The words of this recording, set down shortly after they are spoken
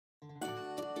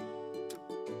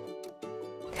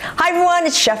Hi everyone,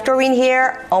 it's Chef Doreen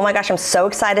here. Oh my gosh, I'm so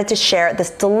excited to share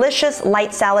this delicious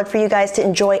light salad for you guys to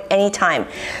enjoy anytime.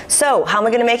 So how am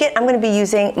I gonna make it? I'm gonna be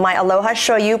using my Aloha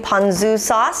Shoyu Ponzu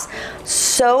Sauce.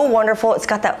 So wonderful. It's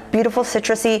got that beautiful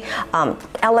citrusy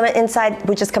element inside,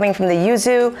 which is coming from the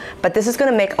yuzu, but this is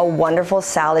gonna make a wonderful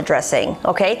salad dressing,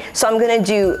 okay? So I'm gonna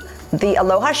do the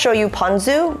Aloha Shoyu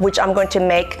Ponzu, which I'm going to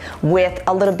make with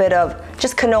a little bit of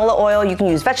just canola oil. You can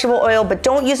use vegetable oil, but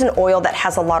don't use an oil that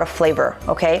has a lot of flavor,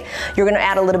 okay? You're gonna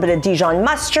add a little bit of Dijon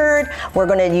mustard. We're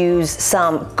gonna use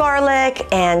some garlic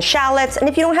and shallots. And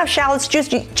if you don't have shallots,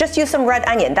 just use some red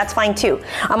onion. That's fine too.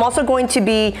 I'm also going to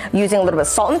be using a little bit of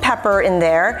salt and pepper in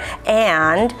there.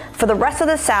 And for the rest of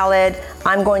the salad,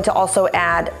 I'm going to also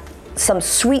add some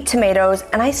sweet tomatoes,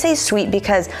 and I say sweet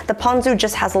because the ponzu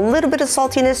just has a little bit of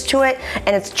saltiness to it,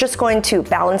 and it's just going to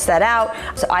balance that out.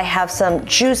 So I have some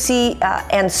juicy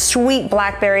and sweet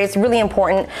blackberries, really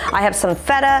important. I have some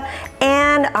feta,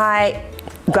 and I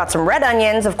got some red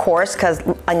onions, of course, because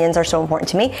onions are so important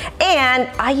to me, and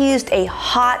I used a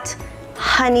hot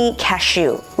honey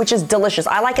cashew, which is delicious.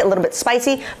 I like it a little bit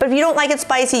spicy, but if you don't like it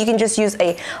spicy, you can just use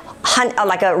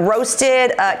like a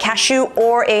roasted cashew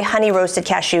or a honey roasted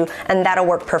cashew, and that'll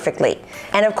work perfectly.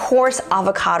 And of course,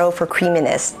 avocado for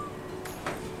creaminess.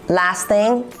 Last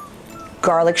thing,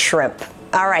 garlic shrimp.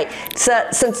 All right, so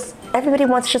since everybody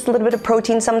wants just a little bit of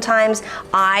protein sometimes,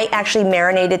 I actually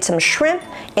marinated some shrimp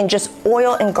in just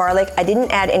oil and garlic. I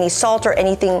didn't add any salt or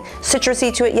anything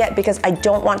citrusy to it yet because I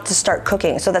don't want to start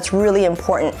cooking, so that's really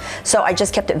important. So I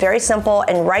just kept it very simple,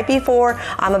 and right before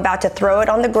I'm about to throw it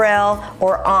on the grill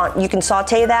or on, you can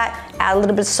saute that, add a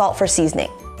little bit of salt for seasoning.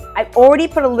 I've already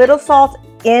put a little salt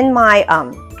in my,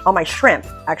 on my shrimp,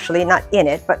 actually, not in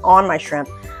it, but on my shrimp.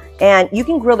 And you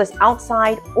can grill this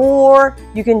outside, or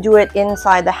you can do it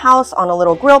inside the house on a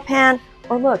little grill pan.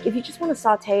 Or look, if you just want to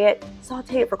saute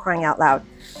it for crying out loud.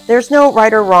 There's no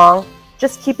right or wrong,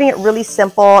 just keeping it really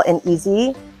simple and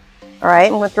easy. All right,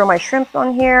 I'm gonna throw my shrimp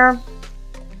on here.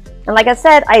 And like I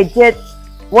said,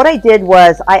 what I did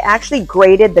was I actually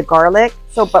grated the garlic.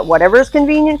 So, but whatever is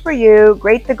convenient for you,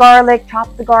 grate the garlic,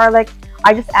 chop the garlic.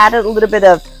 I just added a little bit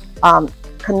of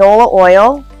canola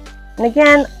oil. And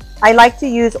again, I like to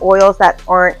use oils that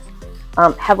aren't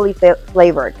heavily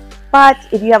flavored. But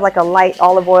if you have like a light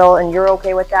olive oil and you're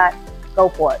okay with that, go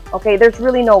for it. Okay, there's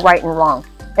really no right and wrong.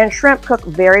 And shrimp cook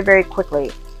very, very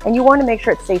quickly. And you want to make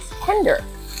sure it stays tender.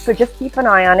 So just keep an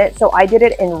eye on it. So I did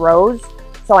it in rows,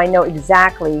 so I know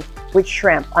exactly which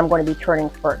shrimp I'm going to be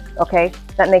turning first, okay?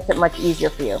 That makes it much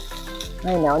easier for you.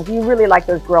 I know, and if you really like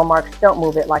those grill marks, don't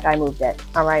move it like I moved it,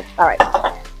 all right? All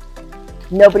right.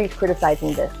 Nobody's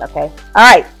criticizing this, okay?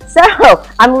 All right, so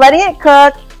I'm letting it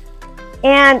cook,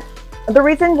 and the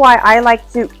reason why I like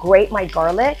to grate my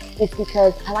garlic is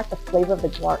because I like the flavor of the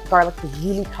garlic to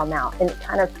really come out, and it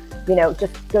kind of, you know,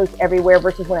 just goes everywhere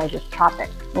versus when I just chop it,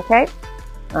 okay?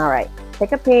 All right,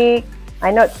 take a peek.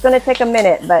 I know it's gonna take a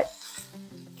minute, but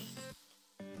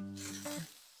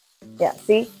yeah,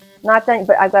 see? Not done,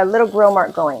 but I've got a little grill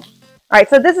mark going. All right,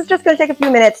 so this is just gonna take a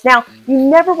few minutes. Now, you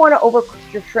never wanna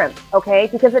overcook your shrimp, okay?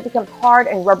 Because it becomes hard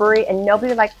and rubbery, and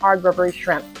nobody likes hard, rubbery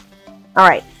shrimp. All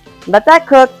right, let that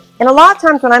cook. And a lot of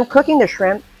times when I'm cooking the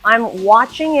shrimp, I'm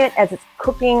watching it as it's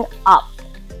cooking up,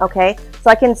 okay? So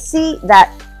I can see that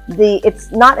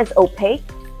it's not as opaque,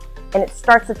 and it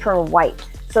starts to turn white.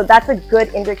 So that's a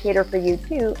good indicator for you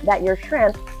too, that your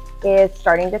shrimp is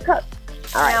starting to cook.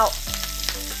 All right. Now,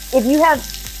 if you have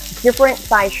different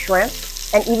size shrimp,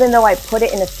 and even though I put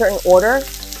it in a certain order,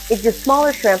 if your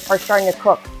smaller shrimp are starting to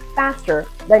cook faster,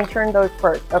 then turn those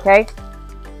first, okay?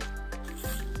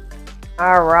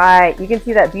 All right, you can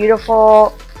see that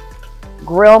beautiful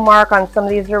grill mark on some of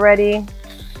these already.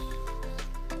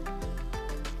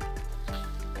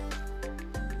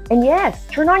 And yes,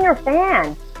 turn on your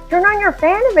fan. Turn on your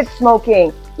fan if it's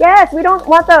smoking. Yes, we don't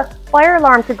want the fire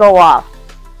alarm to go off.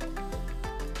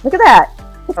 Look at that.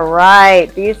 All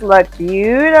right, these look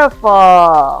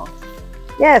beautiful.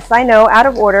 Yes, I know, out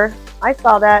of order. I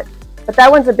saw that, but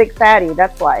that one's a big fatty,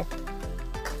 that's why.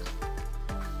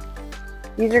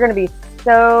 These are gonna be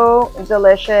so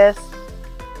delicious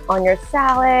on your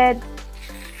salad.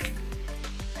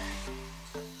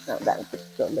 No, that's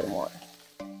just a little more.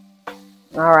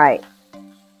 All right.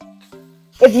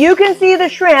 If you can see the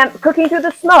shrimp cooking through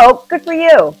the smoke, good for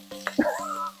you.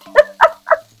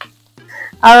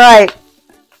 All right.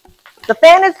 The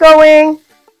fan is going,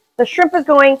 the shrimp is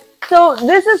going. So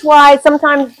this is why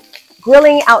sometimes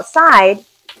grilling outside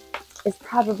is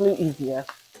probably easier.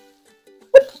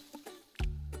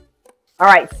 All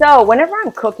right, so whenever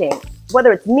I'm cooking,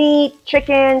 whether it's meat,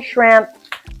 chicken, shrimp,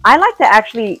 I like to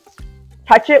actually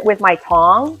touch it with my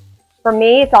tongs For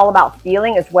me, it's all about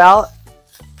feeling as well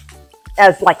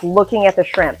as like looking at the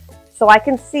shrimp. So I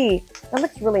can see that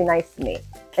looks really nice to me.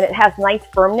 And it has nice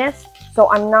firmness, so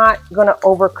I'm not gonna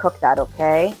overcook that,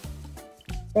 okay?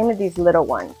 Same with these little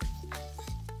ones.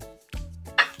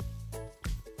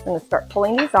 I'm gonna start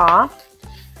pulling these off.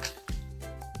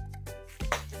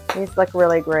 These look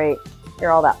really great.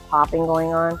 Hear all that popping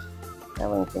going on? That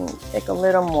one can take a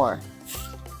little more.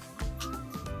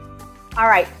 All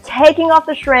right, taking off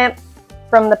the shrimp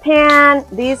from the pan.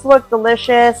 These look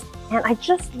delicious, and I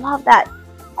just love that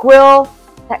grill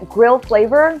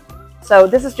flavor. So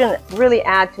this is gonna really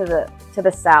add to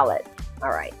the salad. All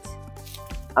right.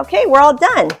 Okay, we're all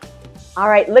done. All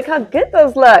right, look how good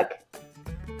those look.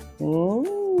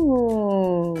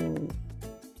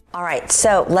 All right,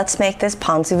 so let's make this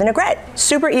ponzu vinaigrette.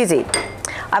 Super easy.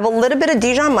 I have a little bit of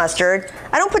Dijon mustard.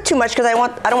 I don't put too much because I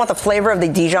don't want the flavor of the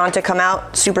Dijon to come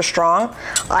out super strong.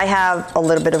 I have a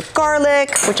little bit of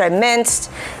garlic, which I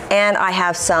minced, and I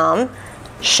have some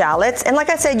shallots. And like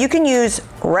I said, you can use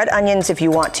red onions if you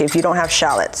want to, if you don't have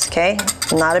shallots, okay?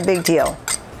 Not a big deal.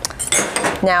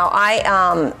 Now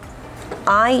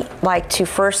I like to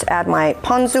first add my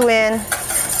ponzu in,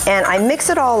 and I mix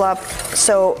it all up.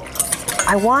 So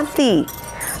I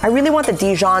really want the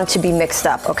Dijon to be mixed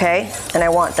up, okay? And I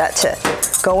want that to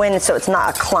go in so it's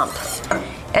not a clump.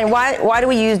 And why do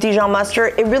we use Dijon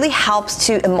mustard? It really helps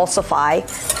to emulsify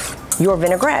your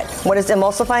vinaigrette. What does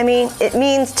emulsify mean? It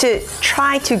means to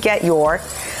try to get your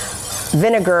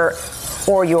vinegar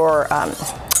or your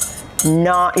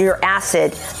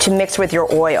acid to mix with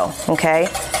your oil, okay?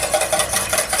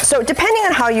 So depending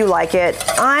on how you like it,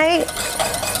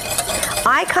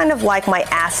 I kind of like my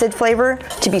acid flavor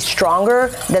to be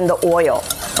stronger than the oil,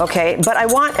 okay? But I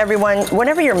want everyone,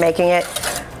 whenever you're making it,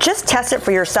 just test it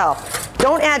for yourself.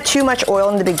 Don't add too much oil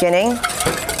in the beginning.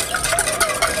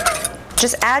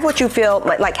 Just add what you feel,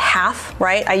 like half,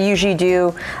 right? I usually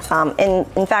do,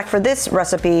 in fact, for this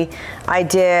recipe, I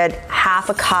did half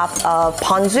a cup of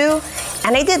ponzu,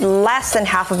 and I did less than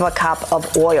half of a cup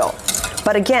of oil.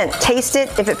 But again, taste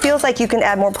it. If it feels like you can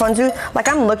add more ponzu, like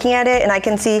I'm looking at it and I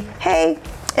can see, hey,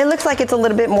 it looks like it's a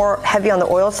little bit more heavy on the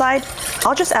oil side,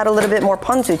 I'll just add a little bit more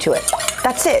ponzu to it.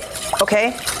 That's it,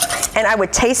 okay? And I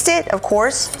would taste it, of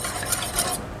course.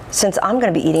 Since I'm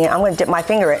gonna be eating it, I'm gonna dip my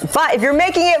finger in. But if you're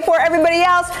making it for everybody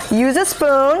else, use a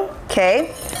spoon,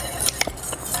 okay?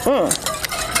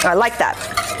 I like that.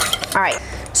 All right,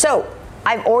 so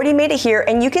I've already made it here,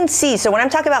 and you can see, so when I'm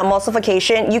talking about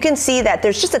emulsification, you can see that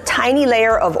there's just a tiny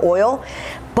layer of oil,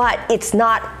 but it's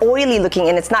not oily looking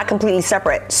and it's not completely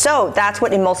separate. So that's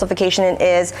what emulsification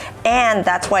is, and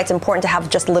that's why it's important to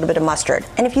have just a little bit of mustard.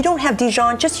 And if you don't have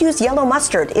Dijon, just use yellow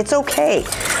mustard. It's okay,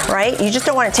 right? You just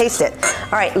don't want to taste it.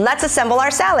 All right, let's assemble our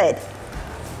salad.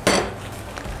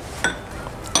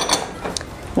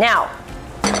 Now,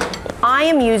 I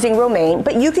am using romaine,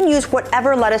 but you can use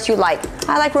whatever lettuce you like.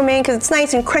 I like romaine because it's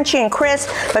nice and crunchy and crisp,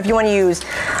 but if you want to use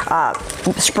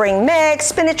spring mix,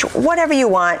 spinach, whatever you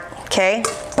want, okay?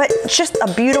 But it's just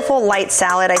a beautiful light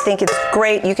salad. I think it's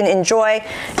great. You can enjoy.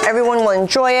 Everyone will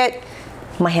enjoy it.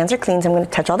 My hands are clean, so I'm going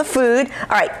to touch all the food.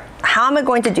 All right, how am I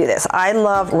going to do this? I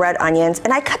love red onions,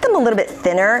 and I cut them a little bit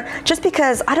thinner just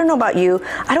because, I don't know about you,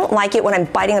 I don't like it when I'm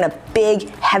biting on a big,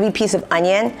 heavy piece of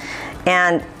onion,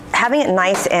 and having it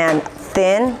nice and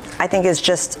thin, I think is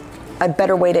just a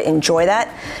better way to enjoy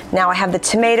that. Now I have the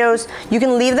tomatoes. You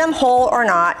can leave them whole or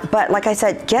not, but like I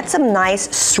said, get some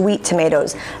nice sweet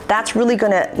tomatoes. That's really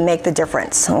gonna make the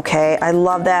difference, okay? I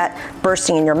love that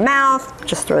bursting in your mouth.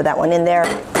 Just throw that one in there.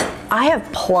 I have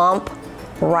plump,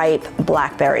 ripe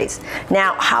blackberries.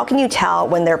 Now, how can you tell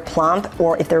when they're plump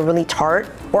or if they're really tart?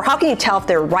 Or how can you tell if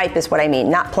they're ripe is what I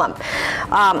mean, not plump.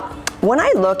 When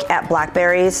I look at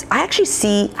blackberries, I actually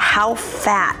see how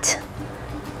fat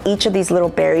each of these little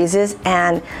berries is,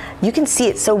 and you can see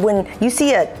it. So when you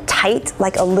see a tight,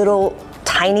 like a little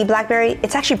tiny blackberry,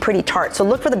 it's actually pretty tart. So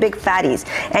look for the big fatties,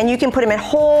 and you can put them in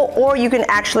whole, or you can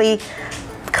actually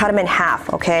cut them in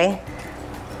half, okay?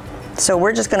 So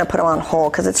we're just gonna put them on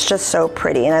whole because it's just so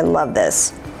pretty, and I love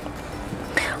this.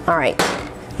 All right,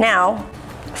 now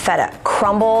feta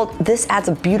crumbled. This adds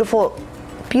a beautiful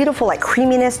like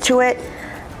creaminess to it.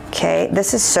 Okay,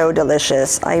 this is so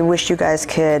delicious. I wish you guys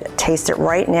could taste it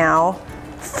right now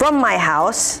from my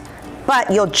house, but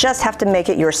you'll just have to make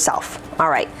it yourself. All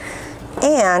right,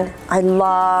 and I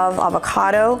love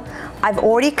avocado. I've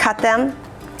already cut them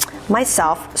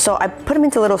myself, so I put them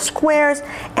into little squares,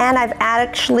 and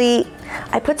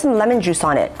I put some lemon juice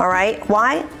on it, all right?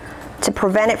 Why? To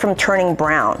prevent it from turning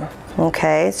brown,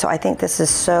 Okay, so I think this is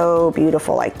so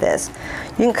beautiful like this.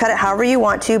 You can cut it however you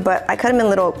want to, but I cut them in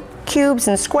little cubes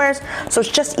and squares, so it's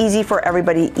just easy for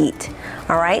everybody to eat.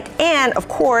 All right, and of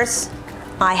course,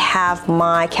 I have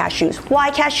my cashews.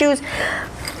 Why cashews?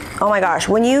 Oh my gosh,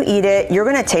 when you eat it, you're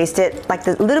gonna taste it, like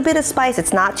the little bit of spice,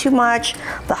 it's not too much,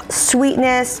 the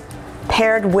sweetness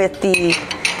paired with the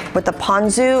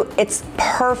ponzu, it's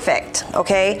perfect,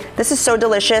 okay? This is so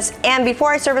delicious. And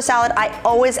before I serve a salad, I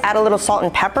always add a little salt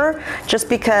and pepper, just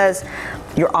because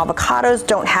your avocados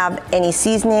don't have any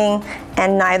seasoning,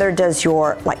 and neither does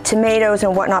your like tomatoes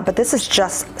and whatnot, but this is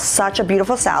just such a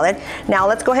beautiful salad. Now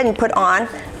let's go ahead and put on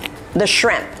the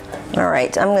shrimp. All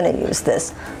right, I'm gonna use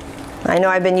this. I know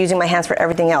I've been using my hands for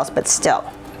everything else, but still.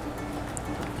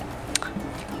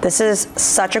 This is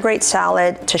such a great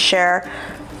salad to share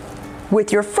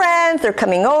with your friends, they're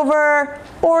coming over,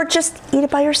 or just eat it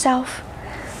by yourself.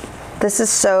 This is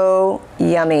so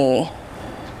yummy.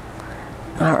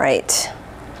 All right.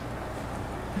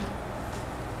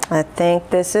 I think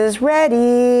this is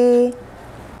ready.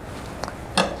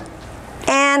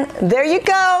 And there you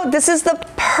go. This is the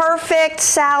perfect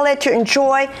salad to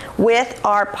enjoy with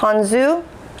our ponzu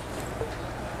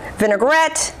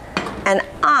vinaigrette, and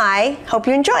I hope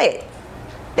you enjoy it.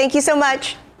 Thank you so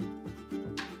much.